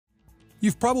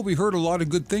You've probably heard a lot of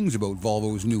good things about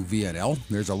Volvo's new VNL.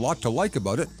 There's a lot to like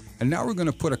about it, and now we're going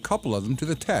to put a couple of them to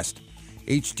the test.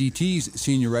 HDT's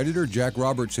senior editor Jack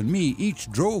Roberts and me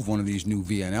each drove one of these new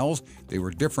VNLs. They were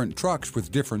different trucks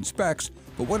with different specs,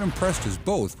 but what impressed us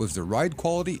both was the ride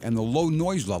quality and the low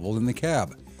noise level in the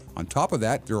cab. On top of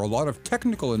that, there are a lot of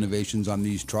technical innovations on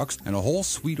these trucks and a whole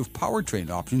suite of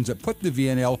powertrain options that put the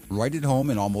VNL right at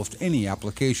home in almost any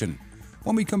application.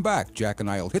 When we come back, Jack and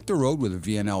I will hit the road with a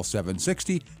VNL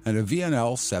 760 and a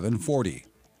VNL 740.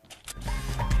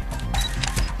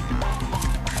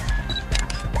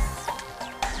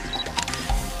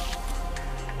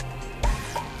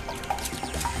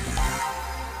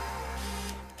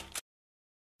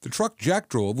 The truck Jack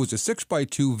drove was a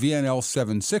 6x2 VNL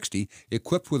 760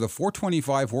 equipped with a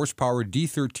 425 horsepower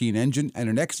D13 engine and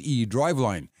an XE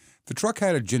driveline. The truck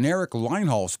had a generic line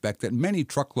haul spec that many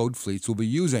truckload fleets will be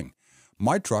using.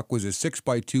 My truck was a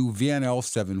 6x2 VNL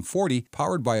 740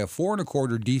 powered by a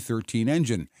 4.25 D13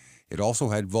 engine. It also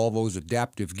had Volvo's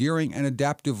adaptive gearing and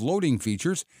adaptive loading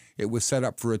features. It was set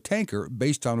up for a tanker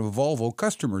based on a Volvo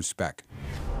customer spec.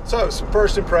 So some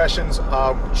first impressions,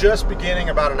 just beginning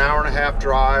about an hour-and-a-half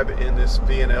drive in this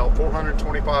VNL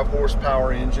 425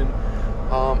 horsepower engine.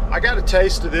 I got a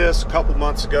taste of this a couple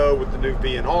months ago with the new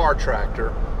VNR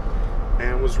tractor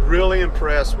and was really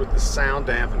impressed with the sound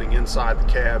dampening inside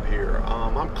the cab here.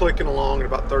 I'm clicking along at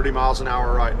about 30 miles an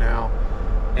hour right now,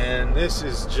 and this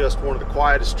is just one of the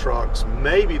quietest trucks,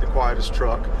 maybe the quietest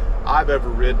truck I've ever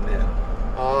ridden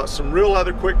in. Some real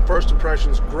other quick first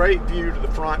impressions. Great view to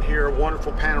the front here,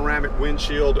 wonderful panoramic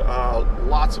windshield,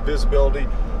 lots of visibility,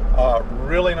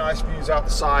 really nice views out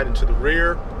the side and to the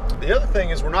rear. The other thing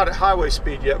is we're not at highway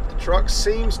speed yet, but the truck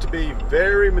seems to be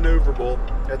very maneuverable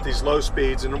at these low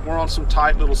speeds, and we're on some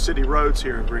tight little city roads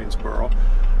here in Greensboro.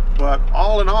 But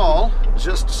all in all,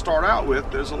 just to start out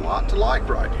with, there's a lot to like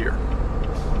right here.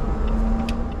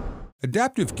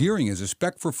 Adaptive gearing is a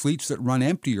spec for fleets that run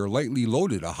empty or lightly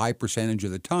loaded a high percentage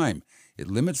of the time. It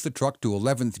limits the truck to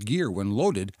 11th gear when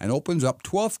loaded and opens up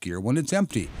 12th gear when it's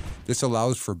empty. This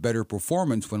allows for better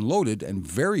performance when loaded and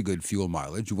very good fuel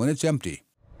mileage when it's empty.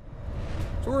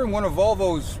 So we're in one of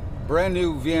Volvo's brand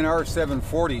new VNR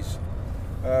 740s,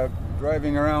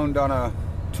 driving around on a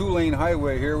two-lane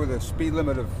highway here with a speed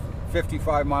limit of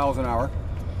 55 miles an hour.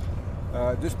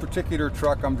 This particular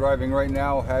truck I'm driving right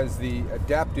now has the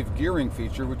adaptive gearing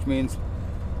feature, which means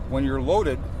when you're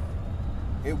loaded,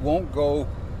 it won't go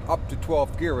up to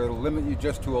 12th gear. It'll limit you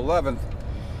just to 11th,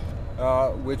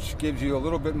 which gives you a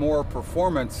little bit more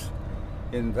performance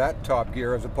in that top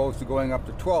gear as opposed to going up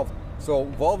to 12th. So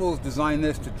Volvo's designed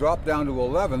this to drop down to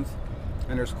 11th,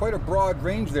 and there's quite a broad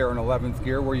range there in 11th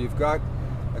gear where you've got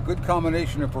a good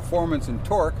combination of performance and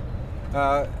torque,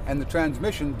 and the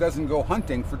transmission doesn't go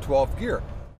hunting for 12th gear.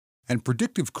 And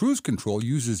predictive cruise control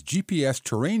uses GPS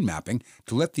terrain mapping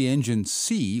to let the engine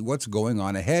see what's going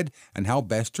on ahead and how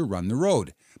best to run the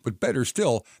road. But better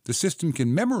still, the system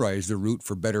can memorize the route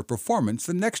for better performance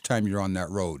the next time you're on that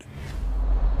road.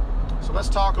 So let's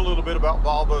talk a little bit about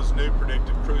Volvo's new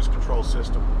predictive cruise control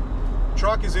system. The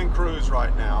truck is in cruise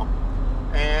right now,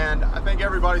 and I think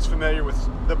everybody's familiar with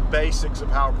the basics of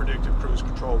how predictive cruise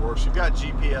control works. You've got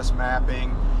GPS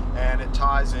mapping, and it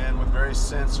ties in with various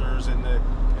sensors in the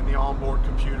onboard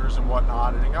computers and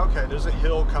whatnot, and okay, there's a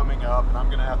hill coming up, and I'm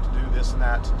going to have to do this and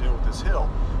that to deal with this hill.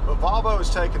 But Volvo has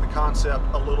taken the concept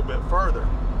a little bit further.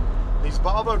 These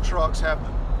Volvo trucks have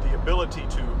the ability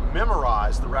to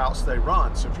memorize the routes they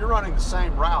run. So if you're running the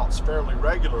same routes fairly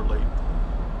regularly,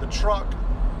 the truck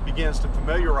begins to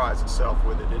familiarize itself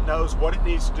with it. It knows what it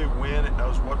needs to do when, it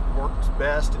knows what works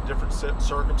best in different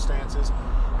circumstances.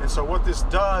 And so what this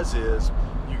does is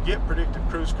you get predictive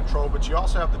cruise control, but you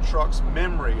also have the truck's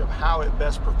memory of how it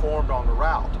best performed on the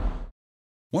route.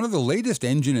 One of the latest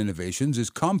engine innovations is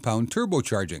compound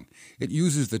turbocharging. It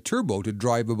uses the turbo to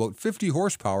drive about 50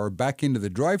 horsepower back into the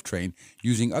drivetrain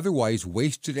using otherwise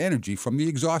wasted energy from the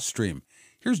exhaust stream.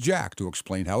 Here's Jack to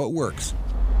explain how it works.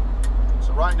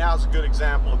 So right now is a good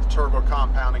example of the turbo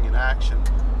compounding in action.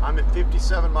 I'm at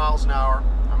 57 miles an hour,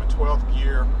 I'm in 12th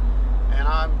gear, and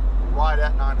I'm right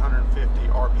at 950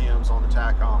 RPMs on the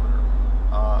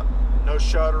tachometer. No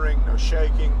shuddering, no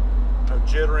shaking, no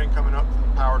jittering coming up from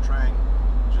the powertrain.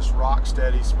 Just rock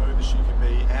steady, smooth as she can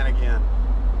be, and again,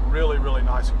 really, really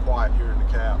nice and quiet here in the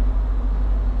cab.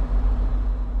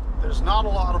 There's not a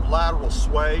lot of lateral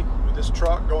sway with this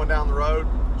truck going down the road.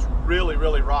 It's really,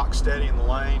 really rock steady in the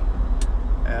lane.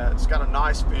 It's got a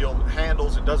nice feel. It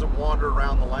handles, it doesn't wander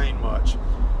around the lane much.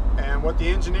 And what the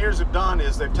engineers have done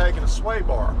is they've taken a sway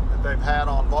bar that they've had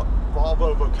on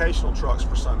Volvo vocational trucks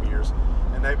for some years,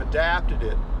 and they've adapted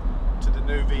it to the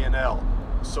new VNL.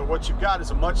 So what you've got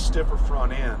is a much stiffer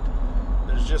front end.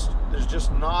 There's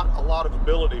just not a lot of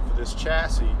ability for this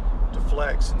chassis to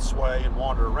flex and sway and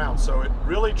wander around. So it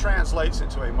really translates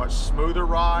into a much smoother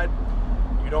ride.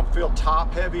 You don't feel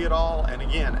top heavy at all. And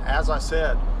again, as I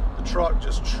said, the truck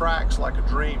just tracks like a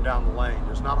dream down the lane.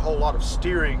 There's not a whole lot of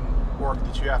steering work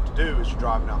that you have to do as you're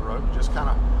driving down the road. You just kind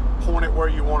of point it where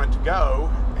you want it to go,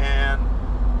 and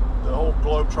the old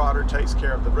Globetrotter takes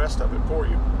care of the rest of it for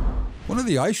you. One of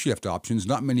the I-Shift options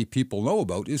not many people know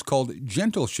about is called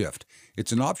Gentle Shift.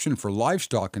 It's an option for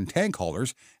livestock and tank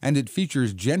haulers, and it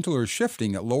features gentler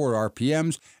shifting at lower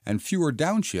RPMs and fewer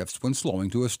downshifts when slowing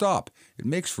to a stop. It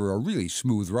makes for a really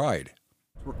smooth ride.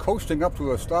 We're coasting up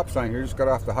to a stop sign here, just got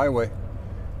off the highway,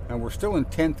 and we're still in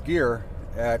 10th gear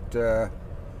at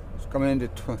it's coming into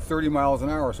 30 miles an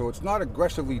hour, so it's not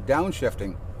aggressively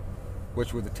downshifting,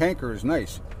 which with the tanker is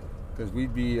nice, because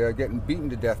we'd be getting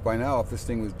beaten to death by now if this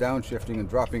thing was downshifting and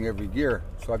dropping every gear.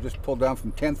 So I've just pulled down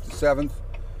from 10th to 7th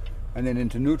and then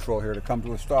into neutral here to come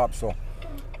to a stop. So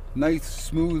nice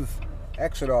smooth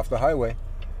exit off the highway.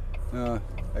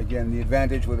 Again, the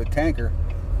advantage with a tanker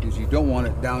is you don't want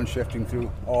it downshifting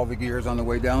through all the gears on the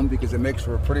way down, because it makes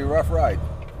for a pretty rough ride.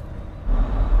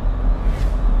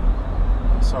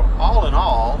 So all in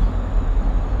all,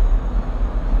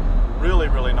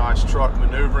 really nice truck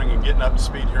maneuvering and getting up to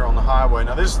speed here on the highway.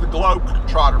 Now this is the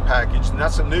Globetrotter package, and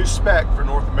that's a new spec for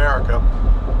North America.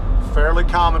 Fairly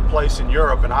commonplace in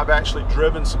Europe, and I've actually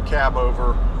driven some cab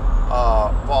over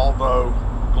Volvo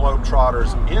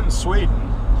Globetrotters in Sweden.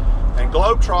 And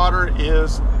Globetrotter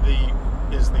is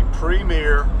the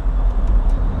premier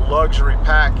luxury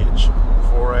package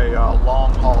for a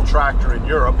long haul tractor in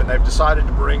Europe, and they've decided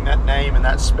to bring that name and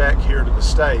that spec here to the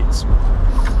States.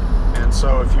 And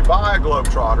so if you buy a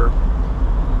Globetrotter,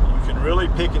 you can really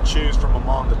pick and choose from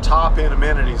among the top end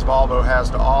amenities Volvo has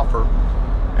to offer.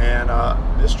 And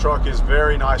this truck is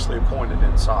very nicely appointed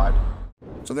inside.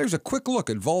 So there's a quick look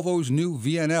at Volvo's new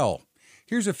VNL.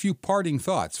 Here's a few parting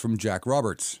thoughts from Jack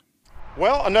Roberts.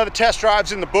 Well, another test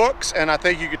drive's in the books, and I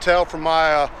think you could tell from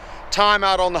my time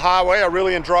out on the highway, I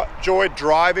really enjoyed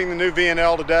driving the new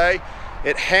VNL today.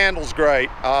 It handles great.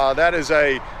 That is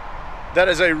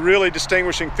a really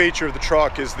distinguishing feature of the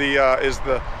truck, is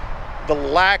the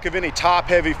lack of any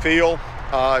top-heavy feel.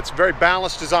 It's a very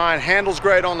balanced design, handles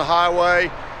great on the highway.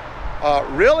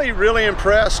 Really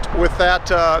impressed with that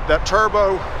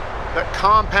turbo, that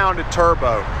compounded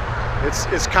turbo.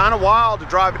 It's kind of wild to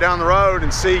drive it down the road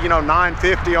and see,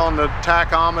 950 on the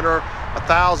tachometer,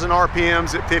 1,000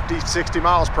 RPMs at 50, 60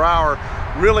 miles per hour.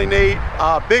 Really neat.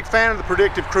 Big fan of the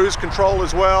predictive cruise control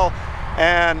as well,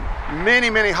 and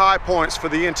many high points for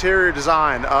the interior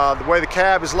design. The way the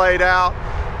cab is laid out,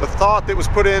 the thought that was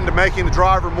put into making the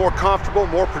driver more comfortable,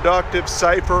 more productive,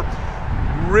 safer.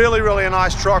 Really a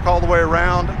nice truck all the way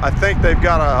around. I think they've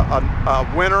got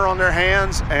a winner on their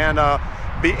hands, and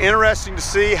be interesting to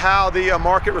see how the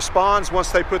market responds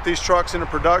once they put these trucks into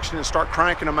production and start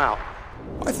cranking them out.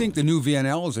 I think the new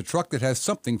VNL is a truck that has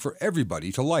something for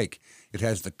everybody to like. It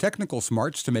has the technical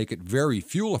smarts to make it very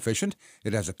fuel efficient,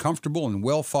 it has a comfortable and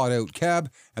well thought out cab,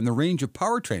 and the range of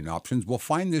powertrain options will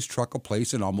find this truck a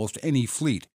place in almost any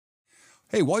fleet.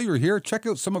 Hey, while you're here, check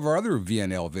out some of our other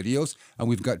VNL videos, and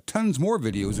we've got tons more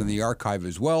videos in the archive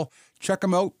as well. Check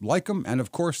them out, like them, and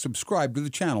of course subscribe to the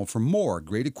channel for more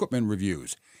great equipment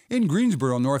reviews. In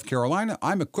Greensboro, North Carolina,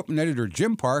 I'm Equipment Editor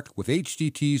Jim Park with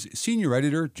HDT's Senior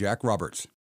Editor Jack Roberts.